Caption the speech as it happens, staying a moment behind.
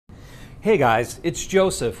Hey guys, it's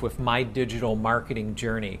Joseph with My Digital Marketing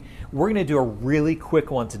Journey. We're going to do a really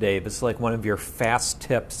quick one today. This is like one of your fast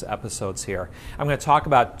tips episodes here. I'm going to talk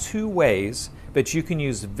about 2 ways that you can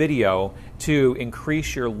use video to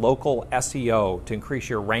increase your local SEO, to increase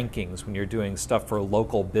your rankings when you're doing stuff for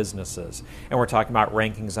local businesses. And we're talking about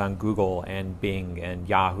rankings on Google and Bing and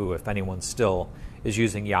Yahoo, if anyone still is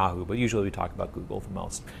using Yahoo, but usually we talk about Google the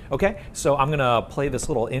most. Okay, so I'm gonna play this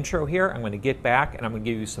little intro here. I'm gonna get back and I'm gonna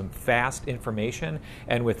give you some fast information,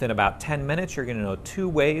 and within about 10 minutes you're gonna know 2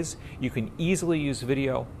 ways you can easily use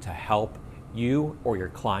video to help you or your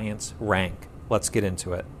clients rank. Let's get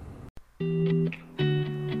into it.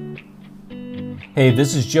 Hey,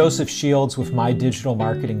 this is Joseph Shields with My Digital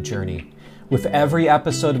Marketing Journey. With every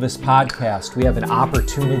episode of this podcast, we have an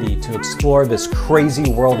opportunity to explore this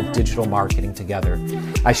crazy world of digital marketing together.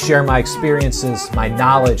 I share my experiences, my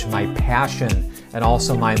knowledge, my passion, and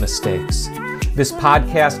also my mistakes. This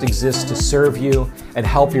podcast exists to serve you and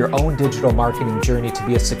help your own digital marketing journey to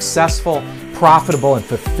be as successful, profitable, and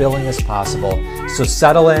fulfilling as possible. So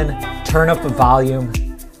settle in, turn up the volume,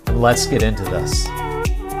 and let's get into this.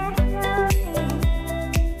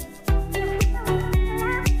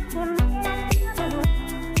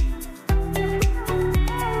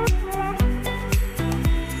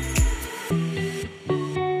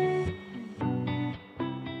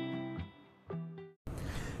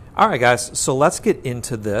 All right, guys, so let's get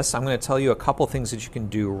into this. I'm going to tell you a couple things that you can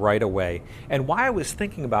do right away. And why I was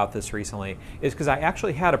thinking about this recently is because I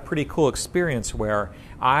actually had a pretty cool experience where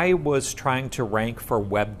I was trying to rank for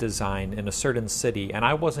web design in a certain city, and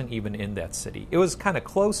I wasn't even in that city. It was kind of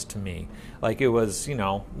close to me. Like it was,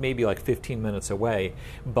 maybe like 15 minutes away,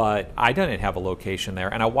 but I didn't have a location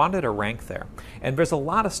there, and I wanted to rank there. And there's a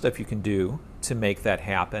lot of stuff you can do to make that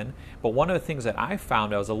happen. But one of the things that I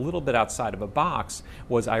found I was a little bit outside of a box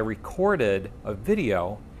was I recorded a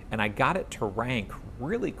video and I got it to rank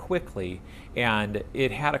really quickly, and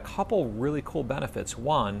it had a couple really cool benefits.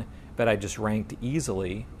 One, that I just ranked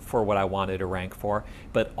easily for what I wanted to rank for,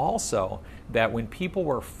 but also that when people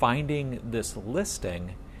were finding this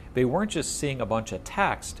listing, they weren't just seeing a bunch of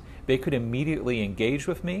text. They could immediately engage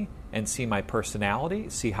with me and see my personality,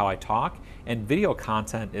 see how I talk, and video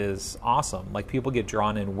content is awesome. Like, people get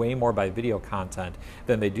drawn in way more by video content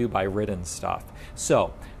than they do by written stuff.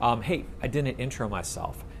 So, hey, I didn't intro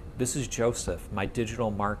myself. This is Joseph, My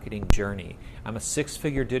Digital Marketing Journey. I'm a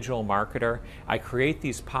 6-figure digital marketer. I create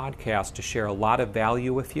these podcasts to share a lot of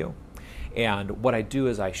value with you. And what I do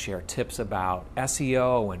is I share tips about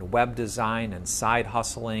SEO and web design and side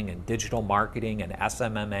hustling and digital marketing and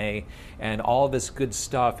SMMA and all this good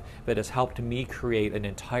stuff that has helped me create an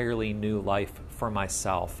entirely new life for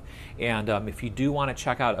myself. And if you do want to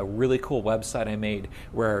check out a really cool website I made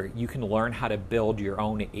where you can learn how to build your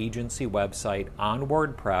own agency website on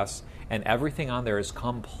WordPress, and everything on there is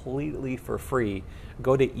completely for free,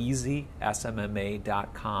 go to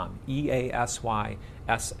easysmma.com,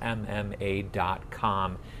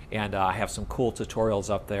 EASYSMMA.com, and I have some cool tutorials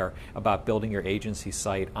up there about building your agency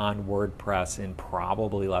site on WordPress in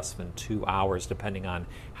probably less than 2 hours, depending on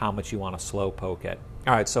how much you want to slow poke it.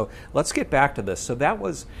 All right, so let's get back to this. So that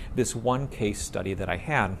was this one case study that I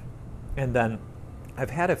had, and then I've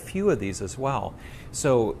had a few of these as well.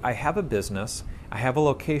 So I have a business, I have a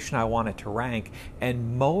location I want it to rank,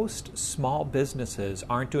 and most small businesses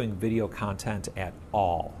aren't doing video content at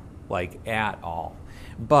all, like at all.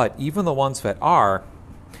 But even the ones that are,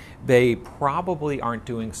 they probably aren't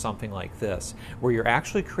doing something like this, where you're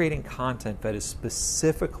actually creating content that is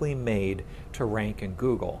specifically made to rank in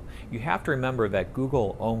Google. You have to remember that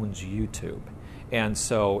Google owns YouTube. And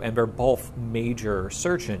they're both major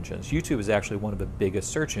search engines. YouTube is actually one of the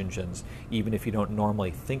biggest search engines, even if you don't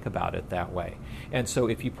normally think about it that way. And so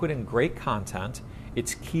if you put in great content,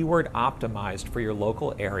 it's keyword optimized for your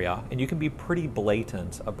local area, and you can be pretty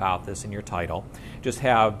blatant about this in your title. Just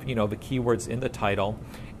have, the keywords in the title,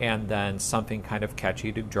 and then something kind of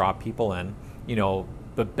catchy to draw people in,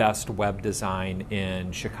 the best web design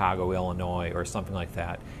in Chicago, Illinois, or something like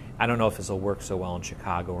that. I don't know if this will work so well in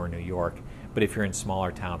Chicago or New York, but if you're in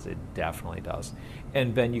smaller towns, it definitely does.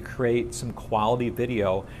 And then you create some quality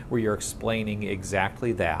video where you're explaining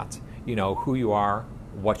exactly that, who you are,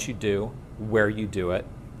 what you do, where you do it.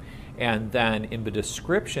 And then in the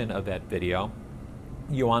description of that video,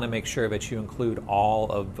 You want to make sure that you include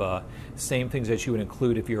all of the same things that you would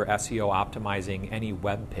include if you were SEO optimizing any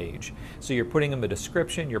web page. So you're putting in the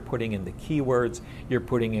description, you're putting in the keywords, you're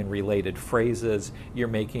putting in related phrases, you're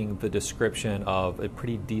making the description of a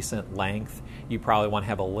pretty decent length. You probably want to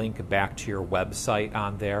have a link back to your website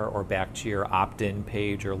on there or back to your opt-in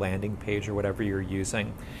page or landing page or whatever you're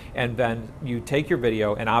using. And then you take your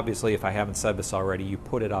video, and obviously, if I haven't said this already, you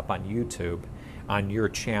put it up on YouTube on your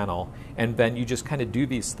channel, and then you just kind of do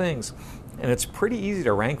these things, and it's pretty easy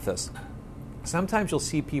to rank this. Sometimes you'll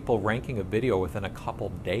see people ranking a video within a couple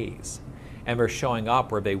days, and they're showing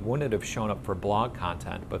up where they wouldn't have shown up for blog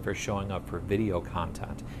content, but they're showing up for video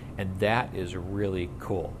content, and that is really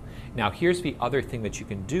cool. Now, here's the other thing that you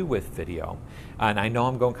can do with video, and I know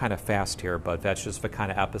I'm going kind of fast here, but that's just the kind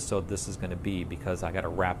of episode this is going to be because I got to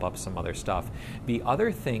wrap up some other stuff. The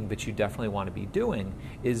other thing that you definitely want to be doing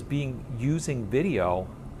is using video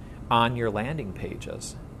on your landing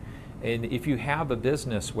pages. And if you have a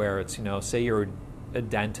business where it's, say you're a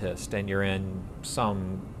dentist and you're in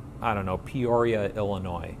some, I don't know, Peoria,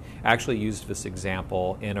 Illinois. I actually used this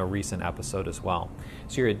example in a recent episode as well.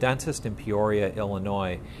 So you're a dentist in Peoria,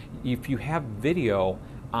 Illinois. If you have video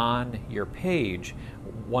on your page,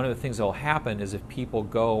 one of the things that will happen is if people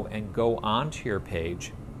go onto your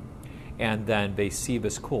page and then they see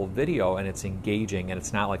this cool video and it's engaging and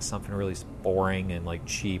it's not like something really boring and like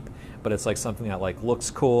cheap, but it's like something that like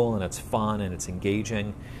looks cool and it's fun and it's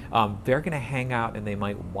engaging, they're going to hang out and they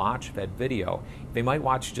might watch that video. They might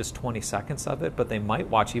watch just 20 seconds of it, but they might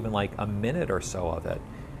watch even like a minute or so of it.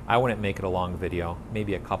 I wouldn't make it a long video,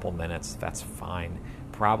 maybe a couple minutes, that's fine.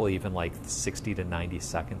 Probably even like 60 to 90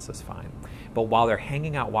 seconds is fine. But while they're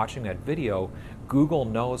hanging out watching that video, Google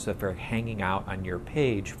knows that they're hanging out on your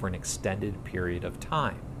page for an extended period of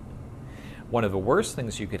time. One of the worst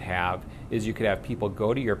things you could have is you could have people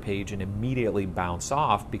go to your page and immediately bounce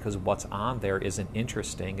off because what's on there isn't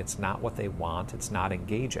interesting, it's not what they want, it's not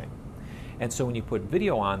engaging. And so when you put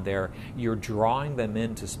video on there, you're drawing them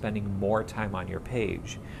into spending more time on your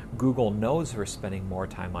page. Google knows they're spending more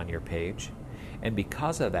time on your page, and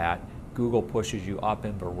because of that, Google pushes you up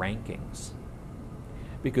in the rankings.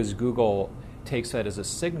 Because Google takes that as a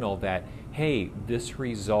signal that, hey, this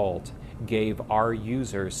result gave our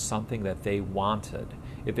users something that they wanted.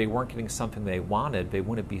 If they weren't getting something they wanted, they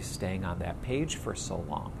wouldn't be staying on that page for so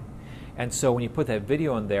long. And so when you put that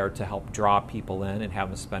video in there to help draw people in and have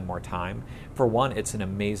them spend more time, for one, it's an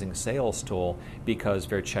amazing sales tool because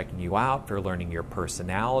they're checking you out, they're learning your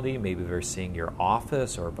personality, maybe they're seeing your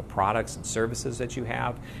office or the products and services that you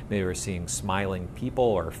have, maybe they're seeing smiling people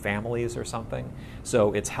or families or something.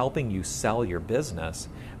 So it's helping you sell your business,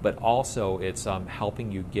 but also it's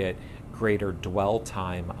helping you get greater dwell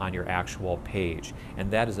time on your actual page.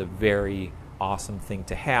 And that is a very awesome thing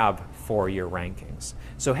to have for your rankings.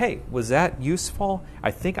 So hey, was that useful?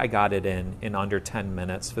 I think I got it in under 10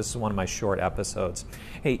 minutes. This is one of my short episodes.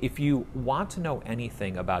 Hey, if you want to know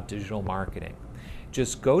anything about digital marketing,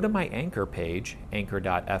 just go to my Anchor page,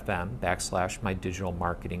 anchor.fm/my digital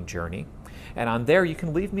marketing journey. And on there, you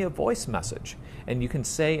can leave me a voice message. And you can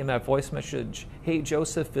say in that voice message, hey,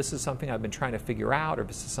 Joseph, this is something I've been trying to figure out, or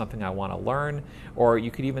this is something I want to learn. Or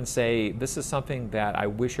you could even say, this is something that I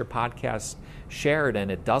wish your podcast shared and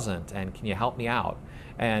it doesn't, and can you help me out?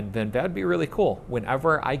 And then that'd be really cool.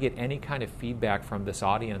 Whenever I get any kind of feedback from this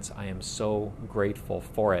audience, I am so grateful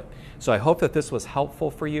for it. So I hope that this was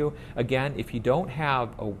helpful for you. Again, if you don't have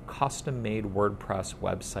a custom-made WordPress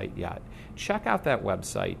website yet, check out that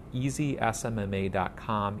website,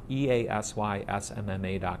 easysmma.com, easysmma.com.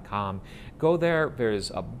 Go there.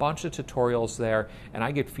 There's a bunch of tutorials there, and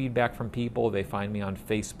I get feedback from people. They find me on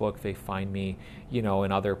Facebook. They find me,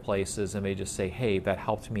 in other places, and they just say, hey, that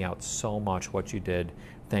helped me out so much, what you did.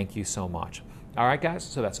 Thank you so much. All right, guys,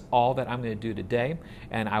 so that's all that I'm going to do today,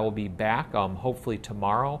 and I will be back hopefully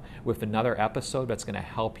tomorrow with another episode that's going to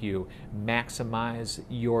help you maximize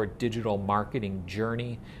your digital marketing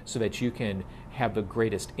journey so that you can have the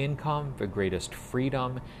greatest income, the greatest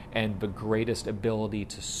freedom, and the greatest ability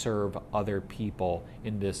to serve other people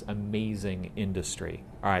in this amazing industry.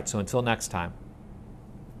 All right, so until next time.